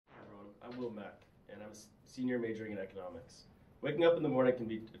I'm Mack, and I'm a senior majoring in economics. Waking up in the morning can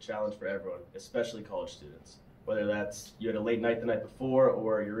be a challenge for everyone, especially college students. Whether that's you had a late night the night before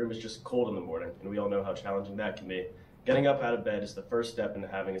or your room is just cold in the morning, and we all know how challenging that can be. Getting up out of bed is the first step into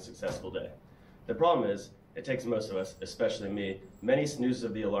having a successful day. The problem is, it takes most of us, especially me, many snoozes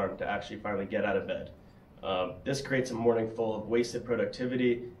of the alarm to actually finally get out of bed. This creates a morning full of wasted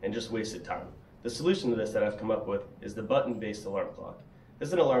productivity and just wasted time. The solution to this that I've come up with is the button-based alarm clock. This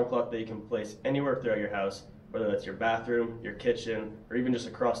is an alarm clock that you can place anywhere throughout your house, whether that's your bathroom, your kitchen, or even just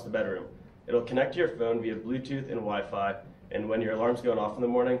across the bedroom. It'll connect to your phone via Bluetooth and Wi-Fi, and when your alarm's going off in the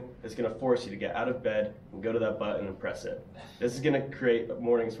morning, it's going to force you to get out of bed and go to that button and press it. This is going to create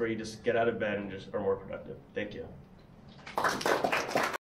mornings where you just get out of bed and just are more productive. Thank you.